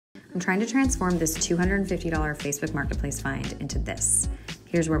I'm trying to transform this $250 Facebook Marketplace find into this.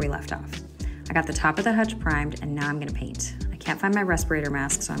 Here's where we left off. I got the top of the Hutch primed, and now I'm gonna paint. I can't find my respirator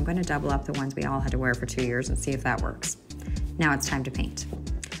mask, so I'm gonna double up the ones we all had to wear for 2 years and see if that works. Now it's time to paint.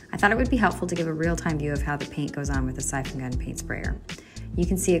 I thought it would be helpful to give a real-time view of how the paint goes on with the siphon gun paint sprayer. You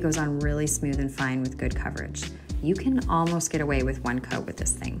can see it goes on really smooth and fine with good coverage. You can almost get away with one coat with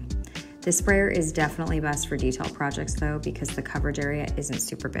this thing. This sprayer is definitely best for detail projects though, because the coverage area isn't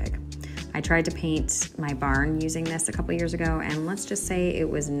super big. I tried to paint my barn using this a couple years ago, and let's just say it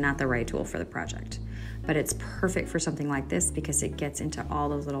was not the right tool for the project. But it's perfect for something like this because it gets into all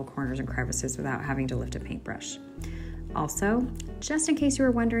those little corners and crevices without having to lift a paintbrush. Also, just in case you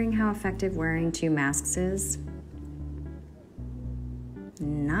were wondering how effective wearing 2 masks is,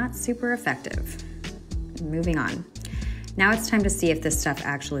 not super effective. Moving on. Now it's time to see if this stuff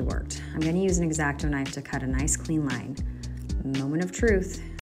actually worked. I'm going to use an X-Acto knife to cut a nice clean line. Moment of truth.